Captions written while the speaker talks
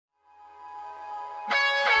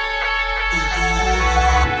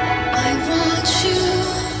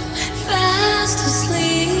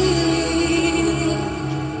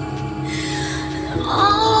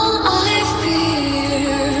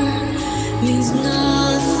means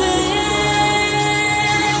nothing.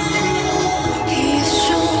 He's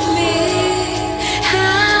shown me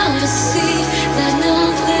how to see that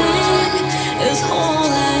nothing is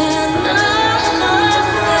whole and nothing is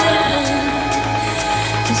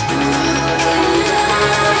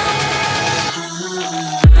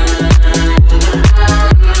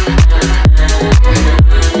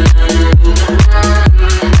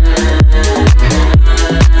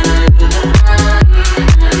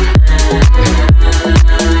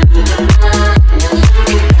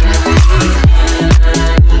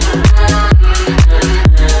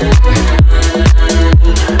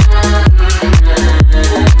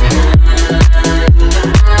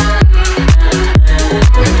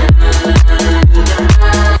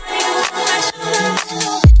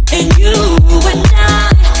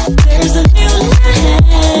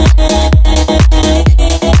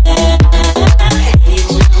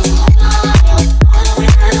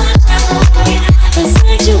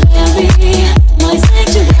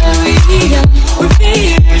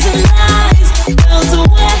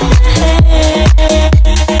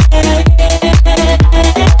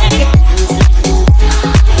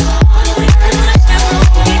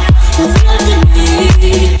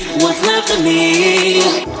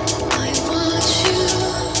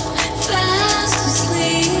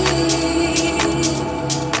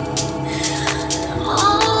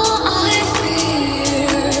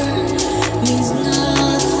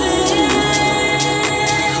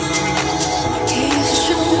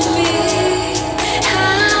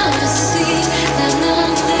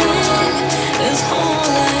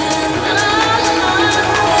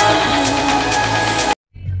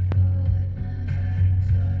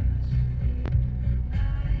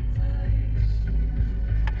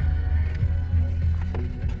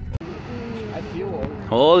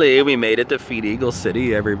Holy, we made it to Feed Eagle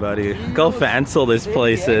City, everybody. Look how fancy this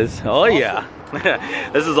place is. Oh yeah.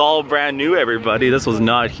 This is all brand new, everybody. This was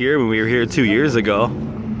not here when we were here 2 years ago.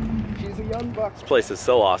 She's a young buck. This place is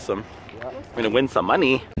so awesome. We're gonna win some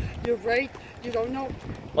money. You're right, you don't know.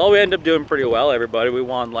 Well, we ended up doing pretty well, everybody. We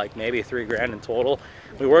won like maybe 3 grand in total.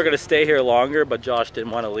 We were gonna stay here longer, but Josh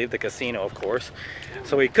didn't want to leave the casino, of course.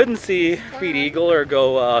 So we couldn't see Feed Eagle or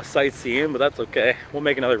go sightseeing, but that's okay. We'll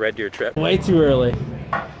make another Red Deer trip. Way too early.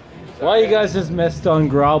 Well, you guys just missed on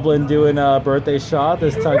Groblin doing a birthday shot,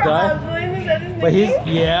 this type guy. But he's,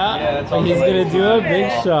 but he's gonna do a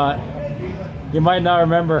big shot. You might not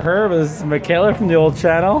remember her, but this is Michaela from the old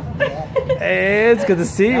channel. Hey, it's good to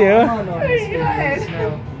see you.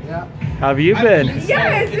 How have you been?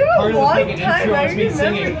 Yeah, it's been a long time. I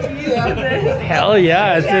remember Hell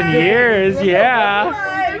yeah, it's been years, yeah.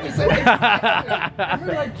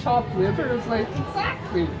 Remember like chopped liver? It was like,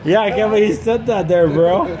 exactly. Yeah, I can't believe you said that there,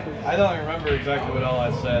 bro. I don't remember exactly what all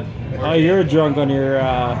I said. Oh, you were drunk on your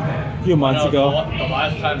few months ago. The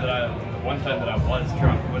last time that one time that I was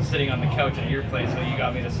drunk was sitting on the couch at your place when you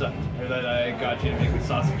got me to I got you to make me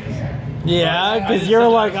sausages. Yeah, because you're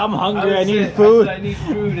like, I'm hungry, I need food. I need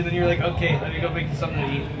food, and then you're like, okay, let me go make you something to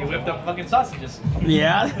eat. You whipped up fucking sausages.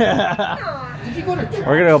 Yeah. Did you go to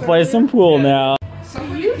We're gonna go play some pool now. So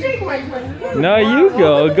you take my money. No, you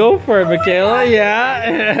go. Go for it, Michaela. Yeah.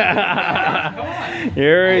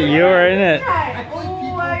 You're in it. I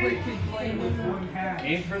think people play with one hand.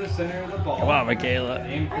 Aim for the center of the ball. Come on, Michaela.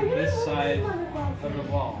 Aim for this side of the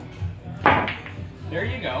ball. There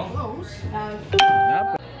you go. Close.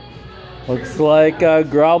 Looks like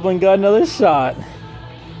Groblin got another shot.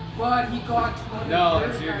 But he got No,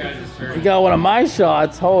 it's your guys' turn. He got one of my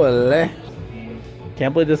shots. Holy.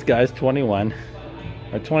 Can't believe this guy's 21.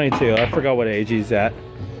 Or 22. I forgot what age he's at.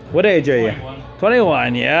 What age are you?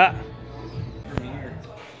 21, yeah.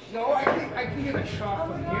 No, I think I can get a shot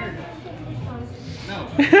from here. No,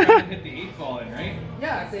 you're trying to hit the 8 ball in, right?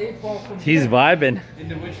 Yeah, it's the 8 ball from He's here. vibing.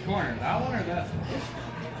 Into which corner? That one or that one?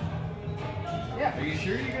 Yeah. Are you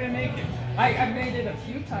sure you're gonna make it? I've made it a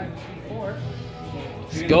few times before.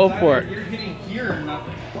 Let's go for it. You're hitting here or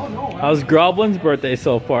nothing. Oh no. How's Groblin's birthday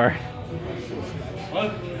so far?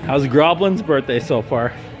 What? How's Groblin's birthday so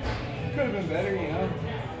far? Could have been better, you know.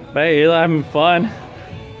 But hey, you're having fun.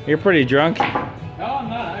 You're pretty drunk. No, I'm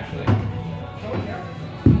not actually.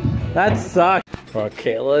 That sucks. Well,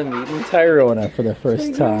 Kayla meeting Tyrona for the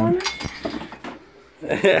first time.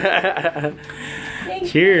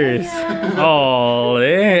 Cheers. Oh,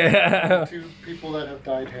 yeah. 2 people that have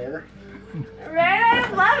dyed hair. Right, I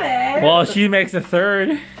love it. Well, she makes a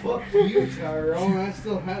third. Fuck you, Tyrone. I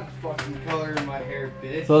still have fucking color in my hair,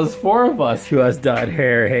 bitch. So there's 4 of us who has dyed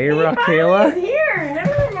hair. Hey, Raquela. He's here.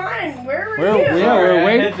 Never mind. Where were We're, you? yeah, we're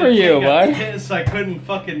waiting for you, bud. Yes, I couldn't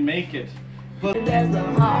fucking make it.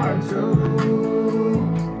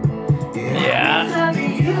 Yeah.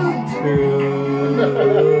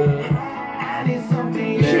 screw.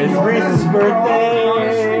 It's Reese's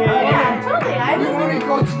birthday. Yeah, totally. I I'm gonna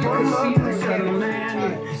just go to the casino.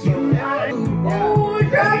 Oh,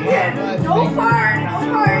 Dragon! No fart! No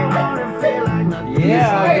fart!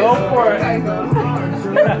 Yeah, go for it.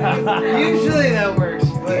 Usually that works,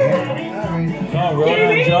 but alright. Oh,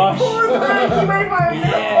 Rona, Josh. You might fart.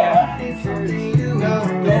 No,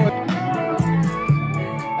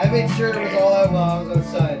 I made sure it was all out while I was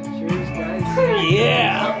outside. Cheers, guys.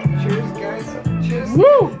 Yeah. Cheers, guys. Cheers.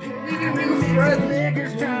 Woo! Need a new friend.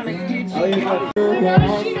 I'll use my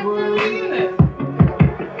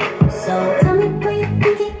So tell me where you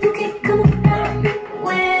think you can come around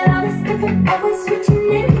when all this different always switching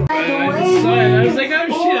in. I was like, oh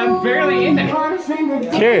shit, I'm barely in it.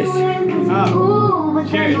 Cheers.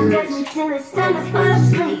 Cheers.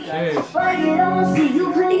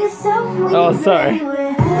 Oh, sorry.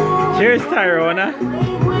 Cheers, Tyrona.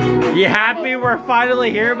 You happy we're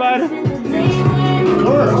finally here, bud? Of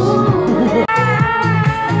course.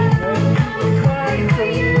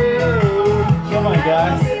 Come on,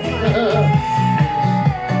 guys.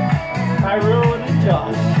 Tyrone and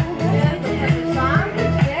Josh.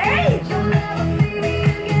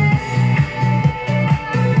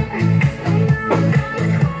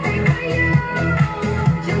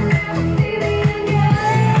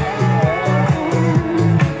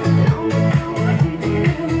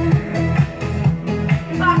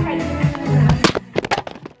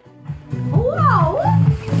 Whoa!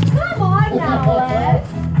 Come on now, Lev.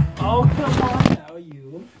 Oh, come on now,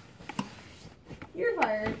 you. You're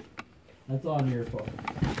fired. That's on your phone.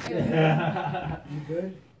 You good?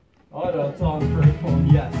 Oh no, it's on her phone,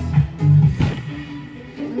 yes.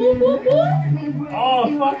 Oh,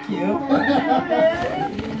 fuck you.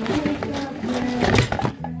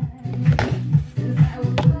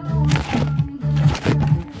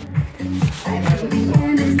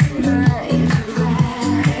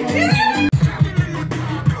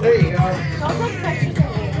 There you go.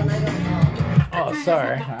 Oh,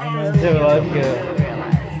 sorry. I'm gonna do it like good.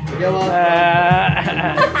 Go on.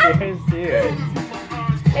 Cheers, cheers.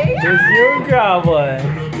 Here's your Groblin.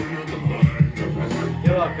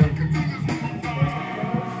 You're welcome.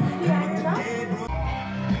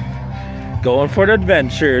 Going for an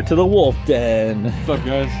adventure to the wolf den. What's up,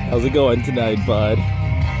 guys? How's it going tonight, bud?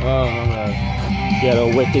 Oh, not bad. You had a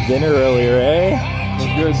wicked dinner earlier, eh? That's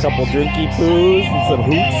good. Couple drinky poos and some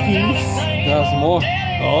hootskis. Got some more.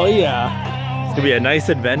 Oh yeah. It's gonna be a nice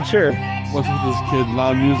adventure. What's with this kid?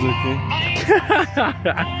 Loud music,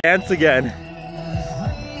 eh? Dance again.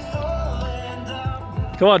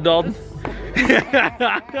 Come on, Dalton.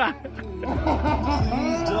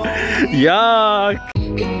 Yuck.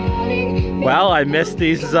 Well, I missed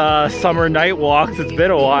these summer night walks. It's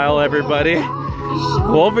been a while, everybody.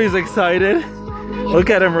 Wolfie's excited. Look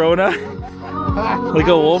at him, Rona. Look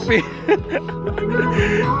at Wolfie.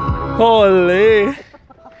 Holy.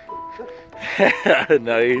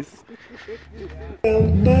 Nice.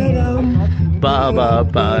 Ba ba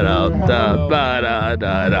ba da da ba da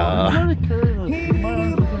da da.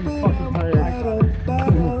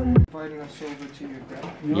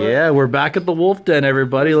 Yeah, we're back at the wolf den,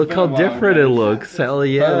 everybody. Look how different it looks. Hell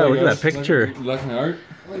yeah, look at that picture. You like my art?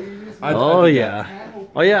 Oh yeah.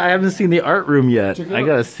 Oh yeah, I haven't seen the art room yet. I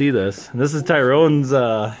gotta see this. This is Tyrone's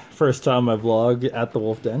first time I vlog at the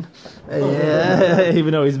wolf den. Yeah,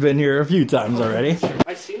 even though he's been here a few times already.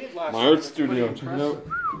 My art studio. Check it out.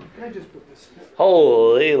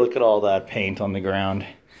 Holy, look at all that paint on the ground.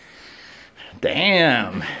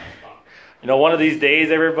 Damn. You know, one of these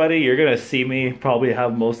days, everybody, you're gonna see me probably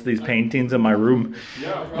have most of these paintings in my room.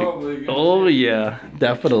 Yeah, probably. Oh yeah,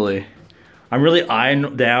 definitely. I'm really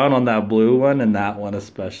eyeing down on that blue one and that one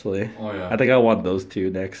especially. Oh yeah. I think I want those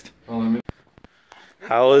two next. Oh, let me.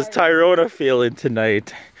 How is Tyrona feeling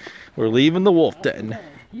tonight? We're leaving the wolf den.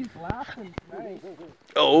 He's laughing. Nice.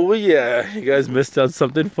 Oh yeah, you guys missed out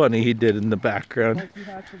something funny he did in the background. He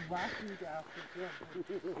had some wacky gas.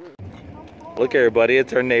 Look everybody,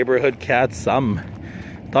 it's our neighborhood cat Sum.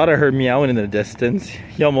 Thought I heard meowing in the distance.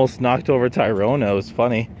 He almost knocked over Tyrona, it was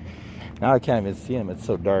funny. Now I can't even see him, it's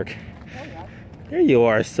so dark. There you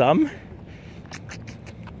are, Sum.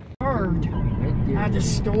 At the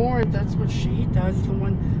store, that's what she does, the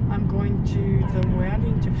one I'm going to the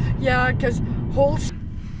wedding to. Yeah, because whole.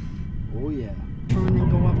 Oh yeah. And then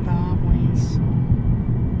go up that ways.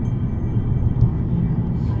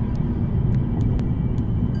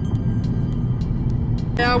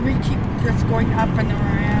 Yeah, we keep just going up and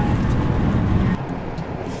around.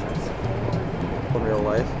 In real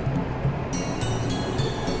life.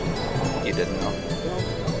 You didn't know.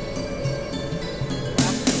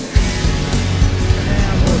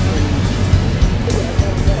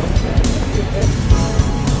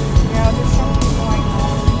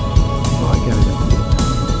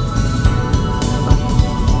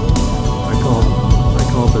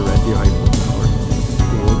 the Eiffel Tower.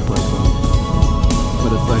 It looks like one,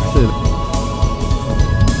 but it's actually.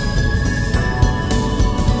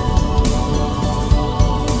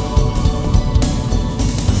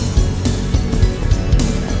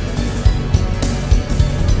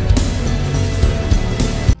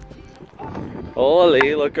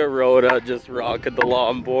 Holy, look at Rhoda just rocking the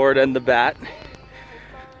longboard and the bat.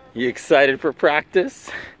 You excited for practice?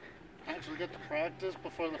 Actually get to practice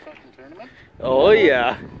before the fucking tournament? Oh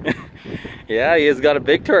yeah. Yeah, he has got a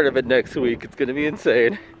big tournament next week. It's gonna be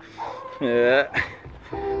insane. Yeah.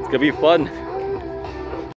 It's gonna be fun.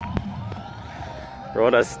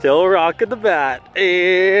 Rhoda's still rocking the bat.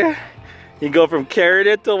 Eh. You go from carrying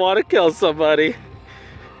it to want to kill somebody.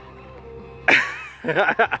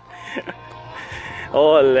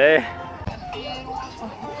 Ole.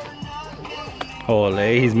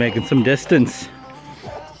 Ole, he's making some distance.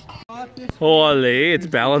 Ole, it's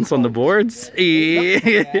balance on the boards.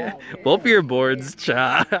 Both of your boards,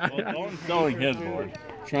 cha. Well, selling his board.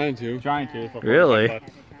 Trying to. Really?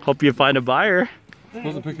 Hope you find a buyer.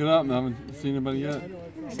 Supposed to pick it up and I haven't seen anybody yet.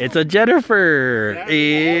 It's a Jennifer.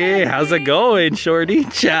 How's it going, shorty?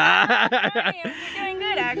 Cha. Hi, I'm doing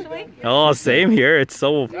good actually. Oh, same here. It's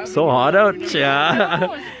so hot out. Cha.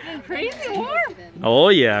 Oh, it's been crazy warm. Oh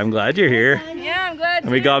yeah, I'm glad you're here. Yeah, I'm glad.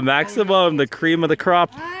 And we got Maximum, the cream of the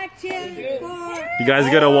crop. You guys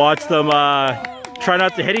gotta watch them try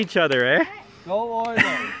not to hit each other, eh? No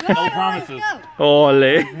promises.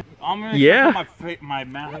 Ole. I'm gonna Yeah. my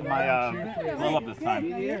roll up this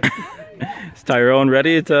time. Is Tyrone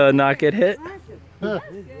ready to not get hit?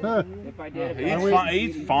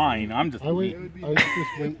 He's fine. I'm just I just wait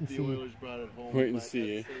and see. wait and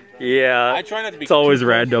see. Yeah. I try not to be It's always too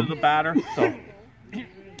close random. to the batter. So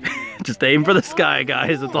Just aim for the sky,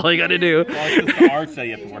 guys. That's all you gotta do. well, it's just the arts that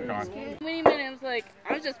you have to work on. 20 minutes, like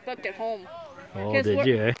I was just booked at home. Oh, Guess did what?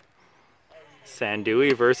 you? Eh?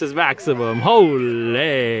 Sandui versus Maximum.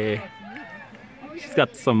 Holy. She's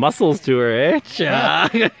got some muscles to her, eh? Cha.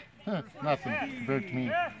 Nothing compared to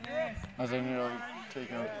me. As I nearly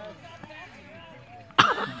take out.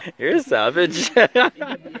 You're a savage. I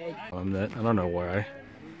don't know why.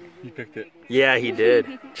 He picked it. Yeah, he did.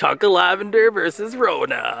 Chocolate Lavender versus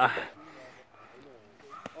Rona.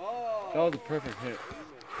 That was a perfect hit.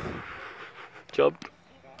 Jump.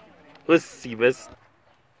 Let's see this.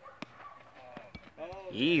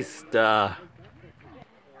 East. Come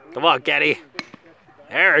on, Caddy.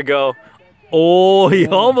 There we go. Oh, he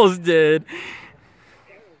almost did.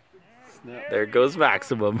 There goes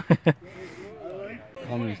Maximum.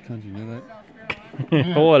 Communist country, you know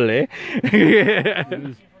that? Ole.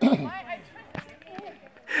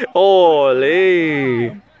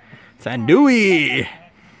 Ole. Sandui.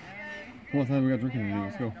 What time we got drinking today?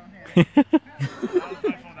 Let's go.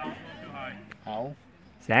 How?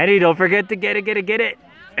 Sandy, don't forget to get it.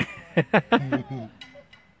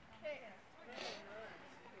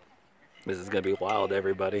 This is gonna be wild,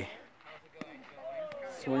 everybody.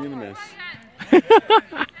 Swing and a miss.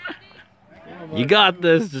 You got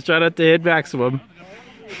this. Just try not to hit Maximum.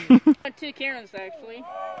 2 Karens actually.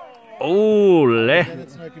 Ole.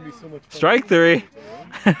 It's not gonna be so much fun. Strike 3.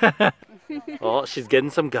 Oh, she's getting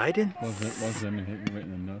some guidance. Watch them hit me right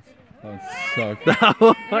in the nuts. That sucked.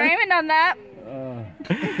 Raymond on that.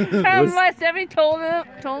 My 70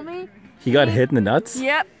 told me. He got hit in the nuts?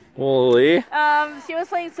 Yep. Holy. She was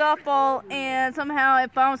playing softball and somehow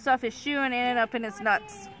it bounced off his shoe and ended up in his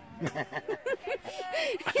nuts.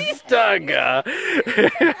 Stug.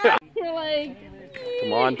 We're like,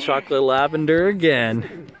 Come on, Chocolate Lavender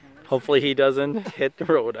again. Hopefully he doesn't hit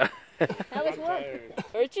Rhoda. how was what?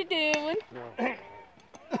 What you doing?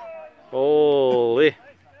 Holy.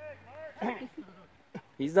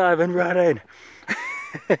 He's not even running.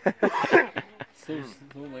 So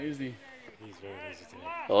lazy.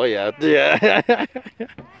 Oh yeah. Yeah.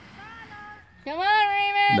 Come on,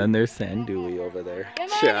 Raymond. Then there's Sandui over there. Come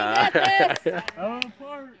on, you got this.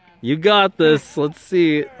 You got this. Let's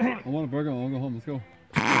see. I want a burger. I want to go home.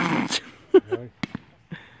 Let's go.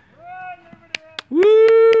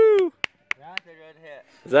 Woo!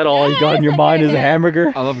 Is that all you got in your mind is a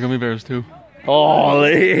hamburger? I love gummy bears too.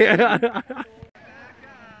 Holy.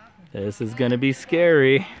 This is gonna be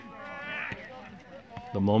scary.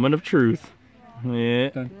 The moment of truth.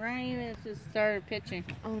 Yeah. Raymond just started pitching.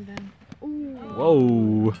 Oh, no.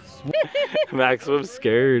 Whoa. Maximum's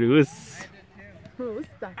scared. Who's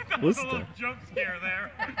that? Jump scare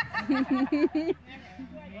there.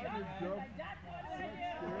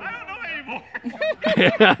 I don't know anymore.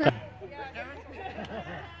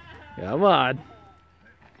 Come on.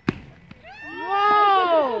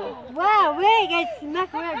 Whoa! Wow, wait, I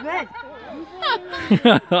smacked red.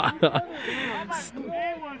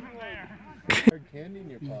 Candy in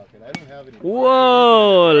your pocket. I don't have any.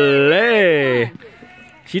 Whoa, lay.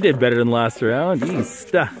 She did better than last round.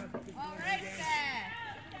 East.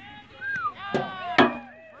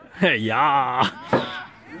 Yeah.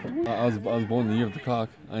 I was born the year of the cock.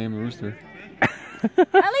 I am a rooster.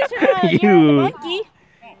 At least you're a monkey.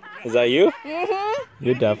 Is that you? Mm-hmm.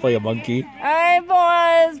 You're definitely a monkey. I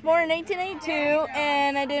was born in 1882,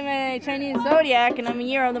 and I did my Chinese zodiac, and I'm a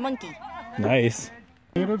year of the monkey. Nice.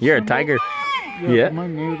 Native You're a symbol? tiger. Yeah, Yeah. my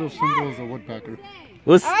native symbol is a woodpecker.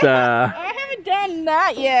 What's I the? haven't done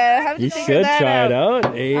that yet. I have to You figure should that try it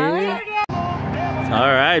out. Hey.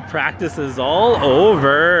 All right, practice is all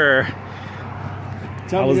over.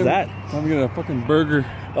 How was that? Time to get a fucking burger.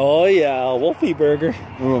 Oh yeah, a Wolfie burger.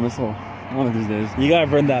 Oh, I miss one of these days. You gotta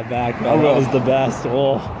bring that back. Man. I will. That was the best.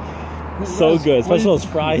 Oh, so good, especially those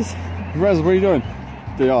fries. Rez, what are you doing?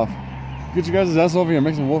 Day off. Get you guys' ass over here and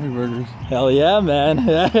make some Wolfie burgers. Hell yeah, man.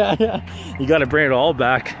 You gotta bring it all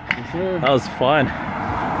back. For sure. That was fun.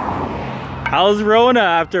 How's Rona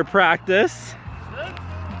after practice?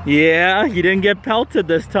 Yeah, you didn't get pelted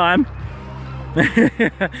this time.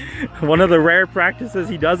 One of the rare practices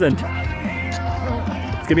he doesn't. It's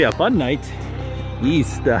gonna be a fun night.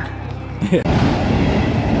 East.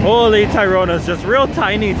 Holy, Tyrona's just real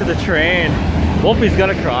tiny to the train. Wolfie's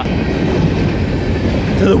gonna cross.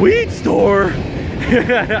 To the weed store.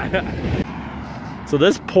 So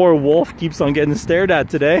this poor wolf keeps on getting stared at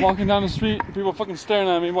today. Walking down the street, people fucking staring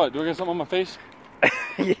at me. What? Do I get something on my face?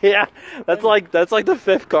 Yeah, that's like the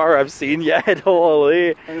 5th car I've seen yet.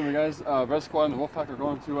 Holy. Anyway, guys, Red Squad and the Wolfpack are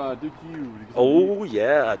going to DQ. Oh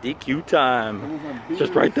yeah, DQ time.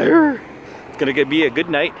 Just right there. It's gonna be a good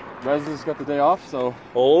night. Rez has got the day off, so.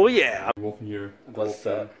 Oh yeah. Wolfie here. What's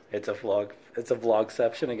it's a vlog. It's a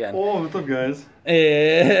vlogception again. Oh, what's up, guys?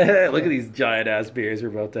 Look at these giant ass beers we're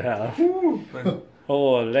about to have.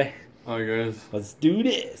 Holy. Alright, guys. Let's do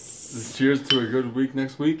this. Cheers to a good week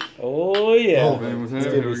next week. Oh yeah. Oh, man, what's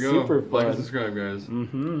happening? Here we go. Super Like fun. and subscribe, guys.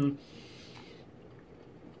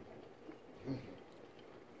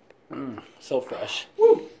 So fresh.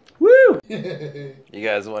 Woo! Woo! You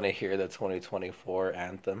guys want to hear the 2024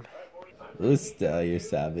 anthem? Usta, you're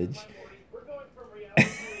savage.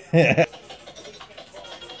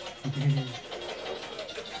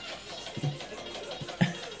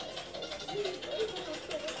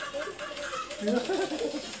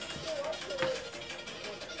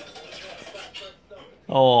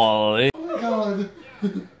 Oh God.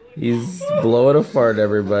 He's blowing a fart,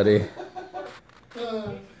 everybody.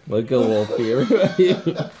 Look at Wolfie, everybody.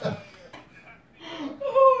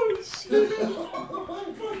 Oh shit! Oh my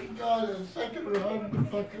fucking god! A second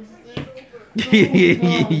round fucking stick.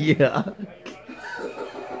 Yeah.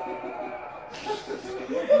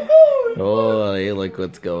 Oh, hey, look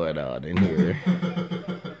what's going on in here.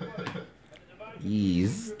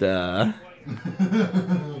 East. Oh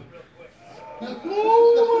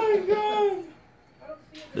my god!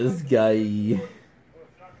 This guy.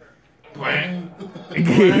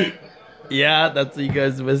 Yeah, that's what you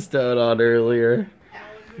guys missed out on earlier.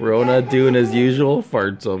 Rona doing his usual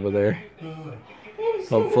farts over there.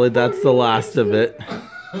 Hopefully that's the last of it.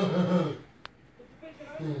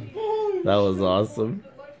 That was awesome.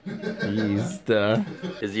 East.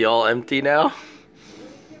 Is he all empty now?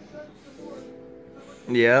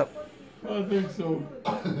 Yep. I think so.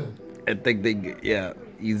 I think they, yeah,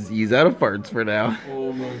 he's out of farts for now.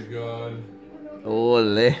 Oh my god.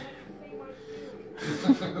 Ole. I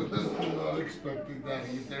was not expecting that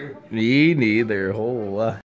either. Me neither. Oh.